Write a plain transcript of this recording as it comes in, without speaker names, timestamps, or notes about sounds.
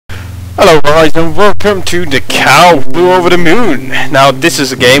Hello guys and welcome to The Cow Flew Over the Moon. Now this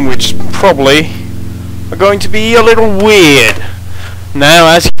is a game which probably are going to be a little weird.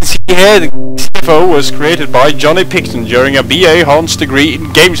 Now as you can see here, the CFO was created by Johnny Pixton during a BA Hans degree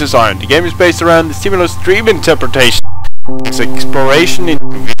in Games Design. The game is based around the stimulus dream interpretation. It's exploration into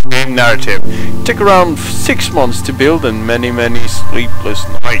video game narrative. It took around 6 months to build and many sleepless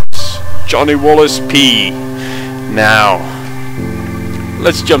nights. Johnny Wallace P. Now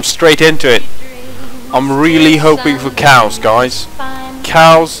let's jump straight into it. I'm really hoping for cows, guys.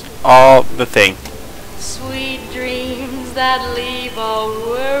 Cows are the thing. Sweet dreams that leave all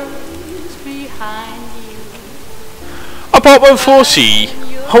worries behind you. Apartment 4C,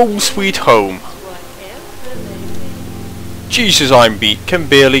 home sweet home. Jesus, I'm beat. Can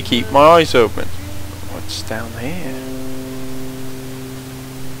barely keep my eyes open. What's down here?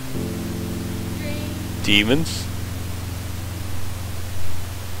 Demons?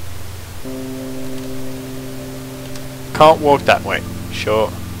 Can't walk that way.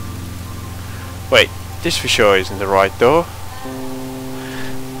 Sure. Wait, this for sure isn't the right door.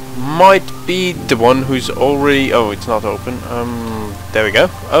 Might be the one who's already... Oh, it's not open. There we go.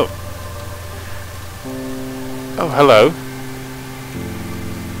 Oh. Oh, hello.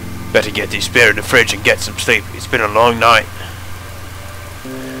 Better get this beer in the fridge and get some sleep. It's been a long night.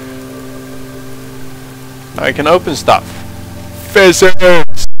 I can open stuff.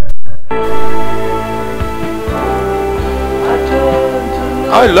 Physics!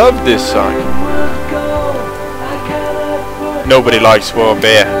 I love this song. Nobody likes warm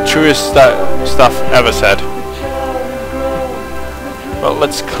beer. Truest stuff ever said. Well,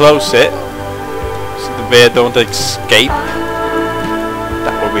 let's close it so the bear don't escape.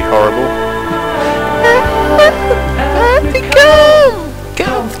 That would be horrible. Become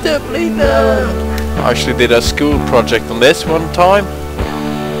comfortably numb. I actually did a school project on this one time.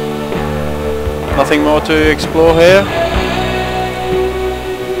 Nothing more to explore here.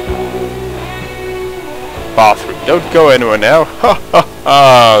 Bathroom. Don't go anywhere now. Ha ha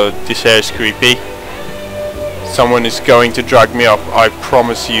ha. This hair is creepy. Someone is going to drag me up. I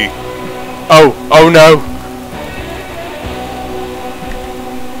promise you. Oh. Oh no.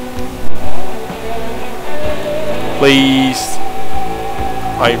 Please.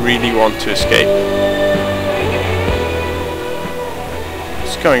 I really want to escape.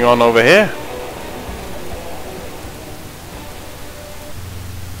 What's going on over here?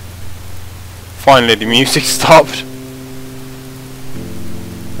 Finally the music stopped.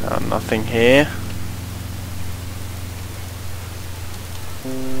 Nothing here.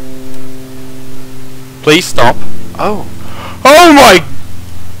 Please stop. Oh. Oh my!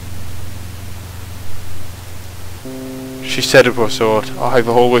 She said it was odd. I've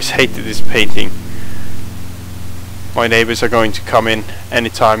always hated this painting. My neighbors are going to come in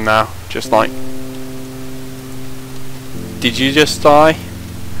anytime now. Just like... Did you just die?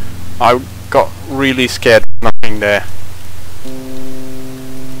 I got really scared. Nothing there.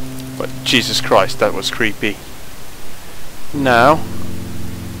 But Jesus Christ, that was creepy. Now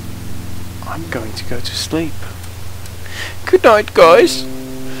I'm going to go to sleep. Good night, guys.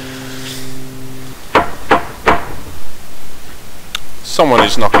 Someone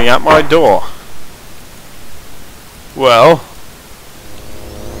is knocking at my door. Well,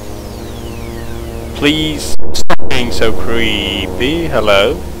 please stop being so creepy.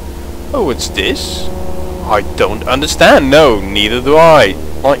 Hello. Oh, what's this? I don't understand. No, neither do I.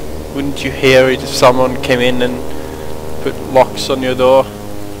 Like, wouldn't you hear it if someone came in and put locks on your door?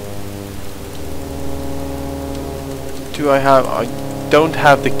 Do I have... I don't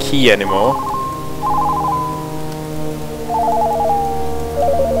have the key anymore.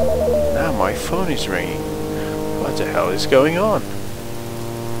 Now my phone is ringing. What the hell is going on?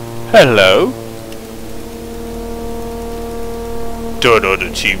 Hello? Turn on the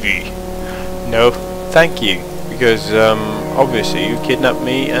TV. No, thank you. Because, obviously you kidnapped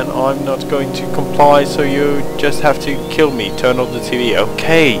me and I'm not going to comply, so you just have to kill me. Turn on the TV.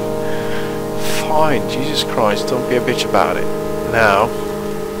 Okay. Fine. Jesus Christ, don't be a bitch about it. Now.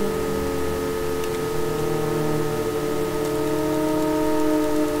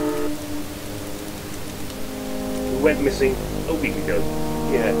 Who went missing a week ago.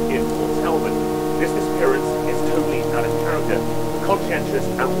 Here in Port Talbot. This disappearance is totally out of character. Conscientious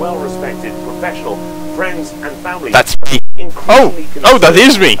and well-respected professional, friends and family. That's me. Oh, that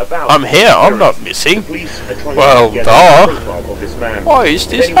is me. I'm here. I'm not missing. Well, duh. Why is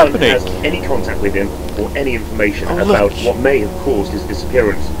this happening? Has any contact with him or any information about what may have caused his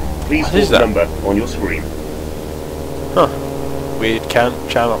disappearance, please call the number on your screen. Huh. Weird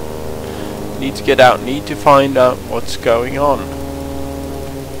channel. Need to get out. Need to find out what's going on.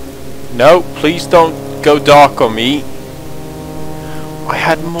 No, please don't go dark on me. I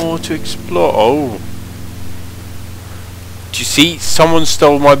had more to explore. Oh. Do you see? Someone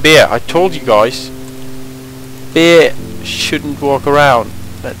stole my beer. I told you guys. Beer shouldn't walk around.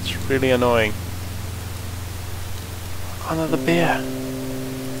 That's really annoying. Another beer.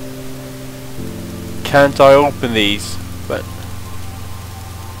 Can't I open these? But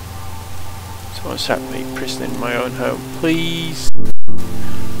someone's had me prisoner in my own home. Please.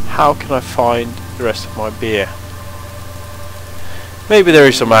 How can I find the rest of my beer? Maybe there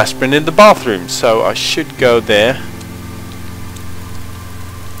is some aspirin in the bathroom, so I should go there.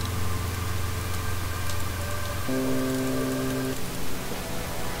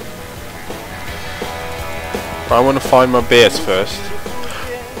 I want to find my beers first.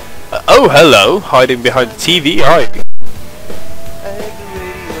 Oh, hello! Hiding behind the TV.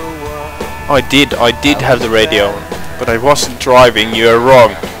 I did have the radio on, but I wasn't driving. You are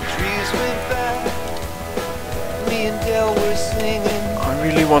wrong. I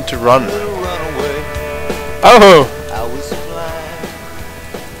really want to run. Oh!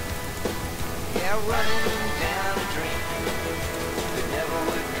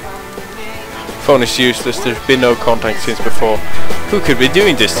 Phone is useless. There's been no contact since before. Who could be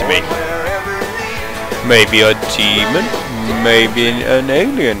doing this to me? Maybe a demon? Maybe an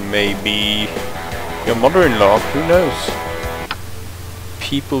alien? Maybe your mother-in-law? Who knows?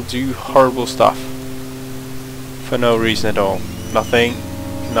 People do horrible stuff for no reason at all. Nothing.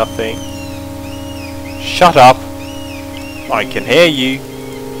 Nothing. Shut up! I can hear you.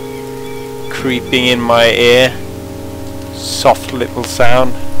 Creeping in my ear. Soft little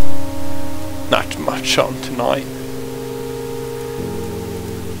sound. Not much on tonight.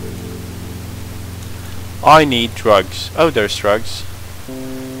 I need drugs. Oh, there's drugs.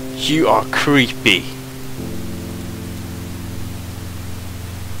 You are creepy.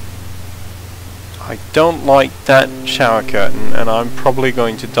 I don't like that shower curtain, and I'm probably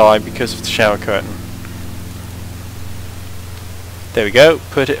going to die because of the shower curtain. There we go.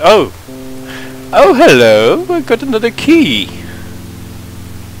 Put it. Oh! Oh, hello! I got another key.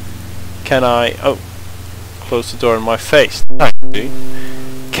 Can I... Oh. Close the door in my face.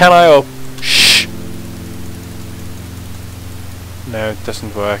 Can I open... Shh! No, it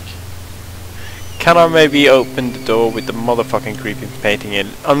doesn't work. Can I maybe open the door with the motherfucking creepy painting in?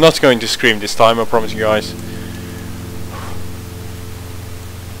 I'm not going to scream this time, I promise you guys.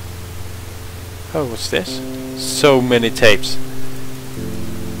 Oh, what's this? So many tapes.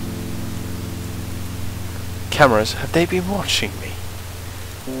 Cameras, have they been watching me?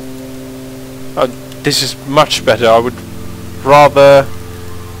 Oh, this is much better. I would rather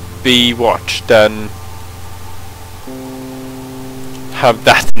be watched than have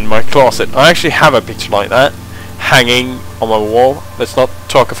that in my closet. I actually have a picture like that hanging on my wall. Let's not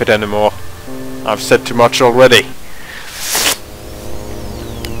talk of it anymore. I've said too much already.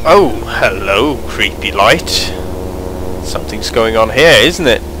 Oh, hello, creepy light. Something's going on here, isn't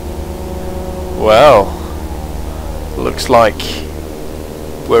it? Well, looks like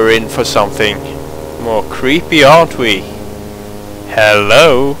we're in for something more creepy, aren't we?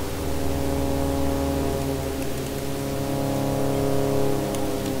 Hello?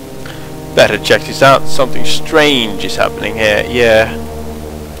 Better check this out. Something strange is happening here. Yeah.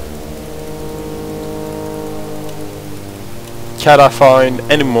 Can I find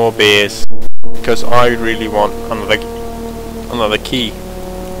any more beers? Because I really want another key.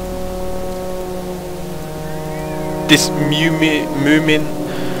 This Moomin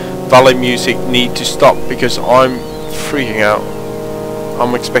Valley music need to stop because I'm freaking out.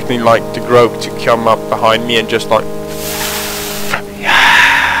 I'm expecting like the Groke to come up behind me and just like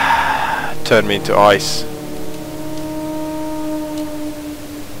turn me into ice.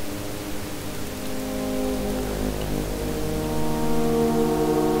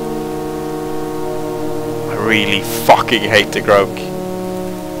 I really fucking hate the Groke.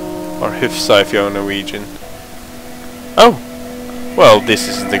 Or Hufsa if you're Norwegian. Oh! Well, this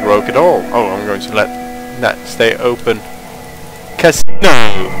isn't the Groke at all. Oh, I'm going to let that stay open. Casino!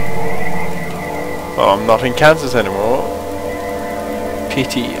 Oh, I'm not in Kansas anymore.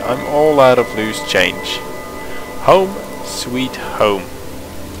 Pity, I'm all out of loose change. Home, sweet home.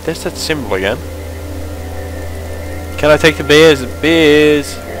 There's that symbol again. Can I take the beers?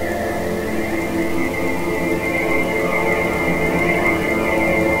 Beers!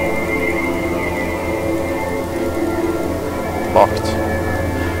 Locked.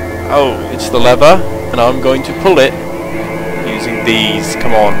 Oh, it's the lever, and I'm going to pull it using these.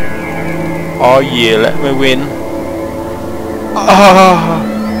 Come on. Oh yeah, let me win.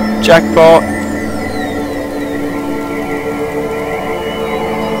 Ah, jackpot.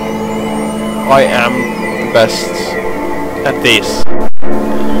 I am the best at this.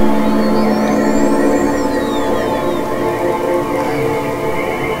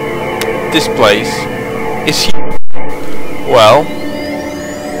 This place is huge. Well,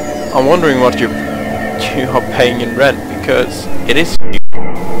 I'm wondering what you are paying in rent, because it is huge.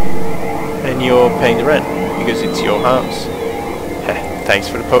 And you're paying the rent because it's your house. Heh, thanks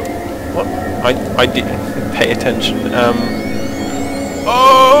for the what? I didn't pay attention.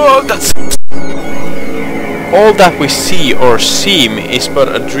 Oh, that's all that we see or seem is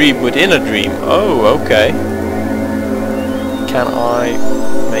but a dream within a dream. Oh, okay. Can I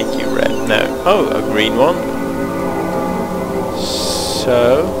make you red? No. Oh, a green one.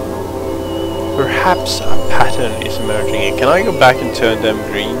 So perhaps a pattern is emerging here. Can I go back and turn them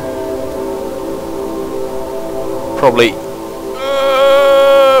green? Probably.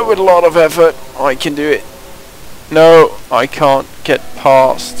 With a lot of effort, I can do it. No, I can't get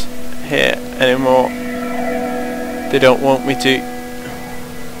past here anymore. They don't want me to.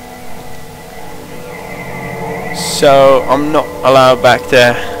 So I'm not allowed back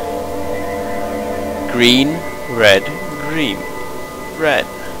there. Green, red, green, red,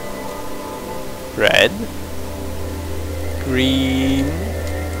 red, green,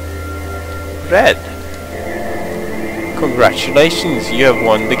 red. Congratulations, you have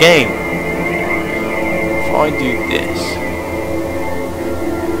won the game. If I do this,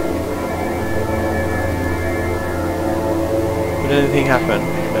 would anything happen?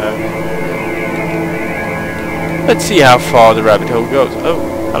 No. Let's see how far the rabbit hole goes. Oh,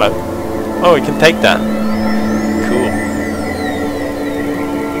 hello. Oh, we can take that. Cool.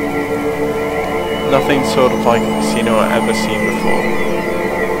 Nothing sort of like a casino I've ever seen before.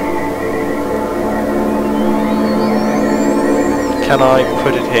 Can I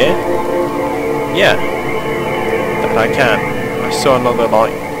put it here? Yeah, that I can. I saw another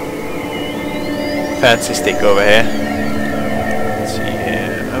like fancy stick over here. Let's see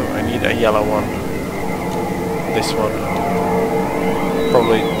here. Oh, I need a yellow one. This one.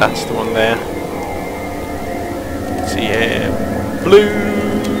 Probably that's the one there. Let's see here. Blue,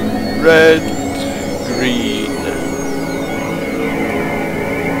 red, green.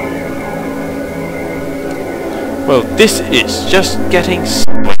 Well, this is just getting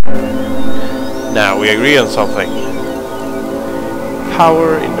simpler. Now we agree on something.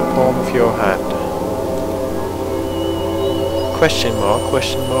 Power in the palm of your hand. Question mark,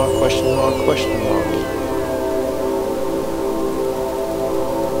 question mark, question mark, question mark.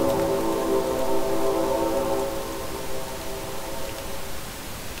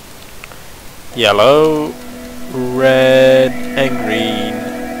 Yellow, red, and green.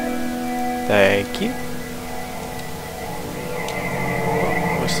 Thank you.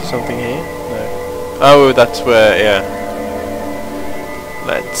 Was there something here? No. Oh, that's where, yeah.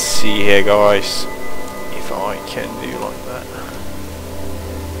 Let's see here, guys. If I can do like that.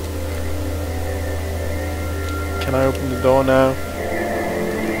 Can I open the door now?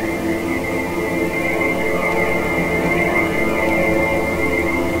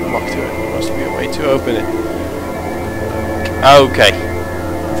 Locked to it. Must be a way to open it. Okay. I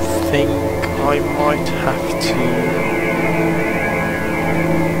think I might have to.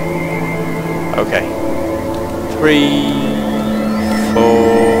 Okay. 3, 4,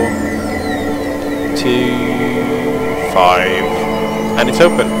 2, 5, and it's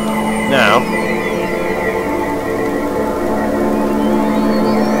open now.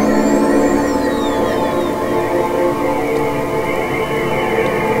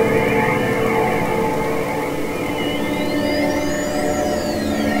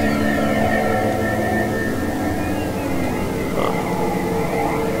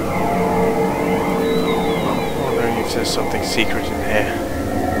 There's something secret in here.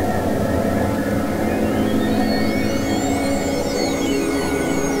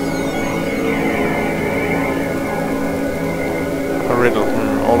 A riddle.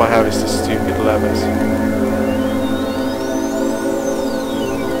 All I have is the stupid levers.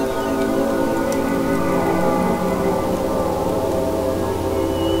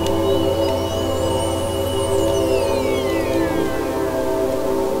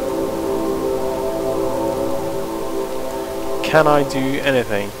 Can I do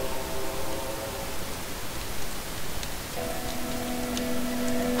anything?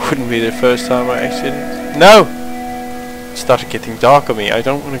 Wouldn't be the first time I accident. No! It started getting dark on me. I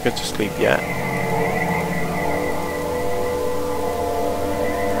don't want to go to sleep yet.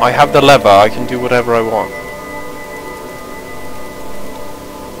 I have the lever. I can do whatever I want.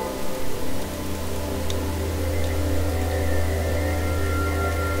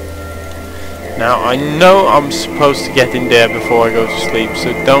 Now I know I'm supposed to get in there before I go to sleep,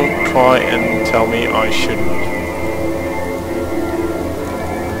 so don't try and tell me I shouldn't.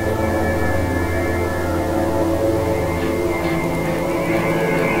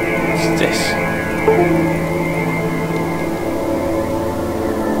 What's this?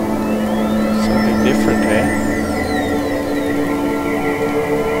 Something different here.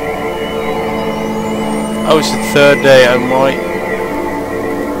 Oh, it's the third day. I might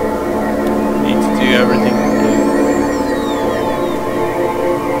need to do everything.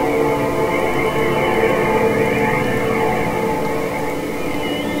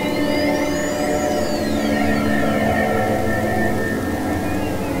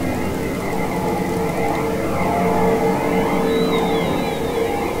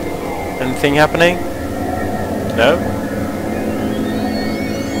 Anything happening? No?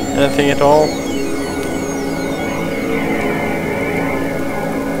 Anything at all?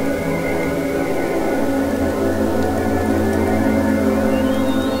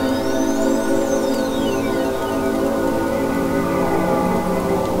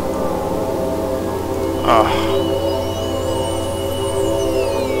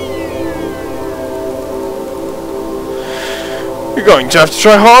 You're going to have to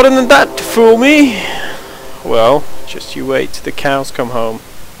try harder than that to fool me. Well, just you wait till the cows come home.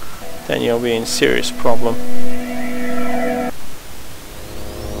 Then you'll be in serious problem.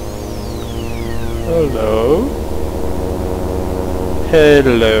 Hello?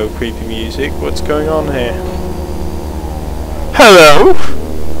 Hello, creepy music. What's going on here? Hello?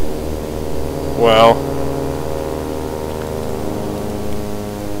 Well.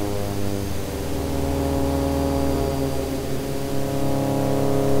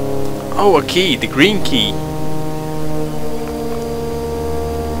 Oh, a key, the green key.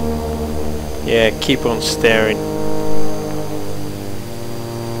 Yeah, keep on staring.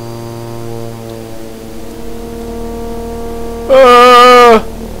 Ah!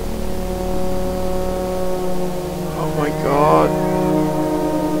 Oh my god.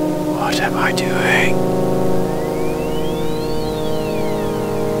 What am I doing?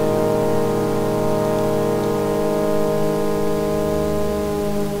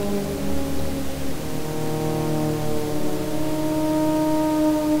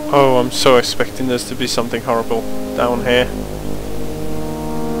 Oh, I'm so expecting this to be something horrible down here.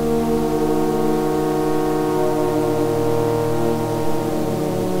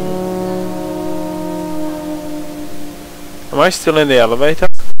 Am I still in the elevator?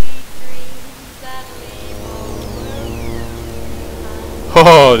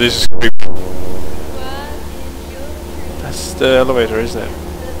 Oh, this is creepy. That's the elevator, isn't it?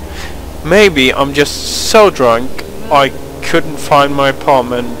 Maybe I'm just so drunk I couldn't find my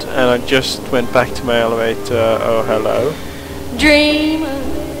apartment and I just went back to my elevator. Oh, hello. Dream a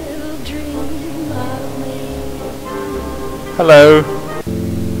little dream of me. Hello.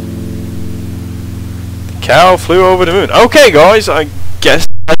 The cow flew over the moon. Okay, guys, I guess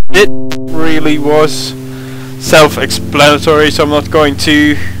that it really was self-explanatory, so I'm not going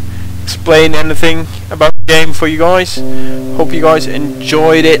to explain anything about the game for you guys. Hope you guys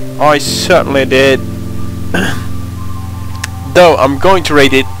enjoyed it. I certainly did. Though I'm going to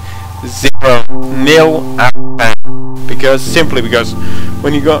rate it 0 out of 10 because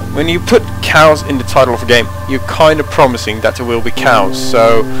when you put cows in the title of a game, you're kind of promising that there will be cows.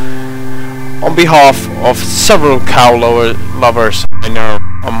 So on behalf of several cow lovers I know,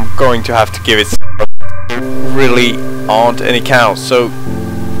 I'm going to have to give it 0. There really aren't any cows. So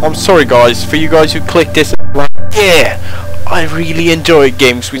I'm sorry guys, for you guys who clicked this and like, yeah, I really enjoy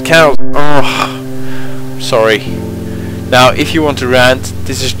games with cows. Oh, sorry. Now, if you want to rant,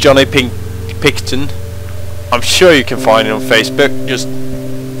 this is Johnny Picton. I'm sure you can find it on Facebook. Just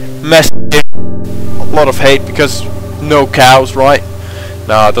message a lot of hate because no cows, right?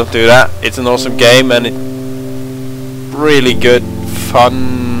 No, don't do that. It's an awesome game and it's really good,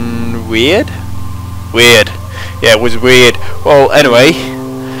 fun, weird? Weird. Yeah, it was weird. Well, anyway,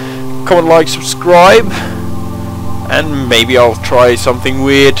 comment, like, subscribe, and maybe I'll try something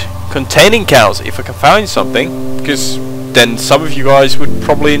weird containing cows if I can find something, because then some of you guys would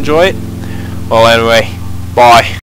probably enjoy it. Well, anyway, bye.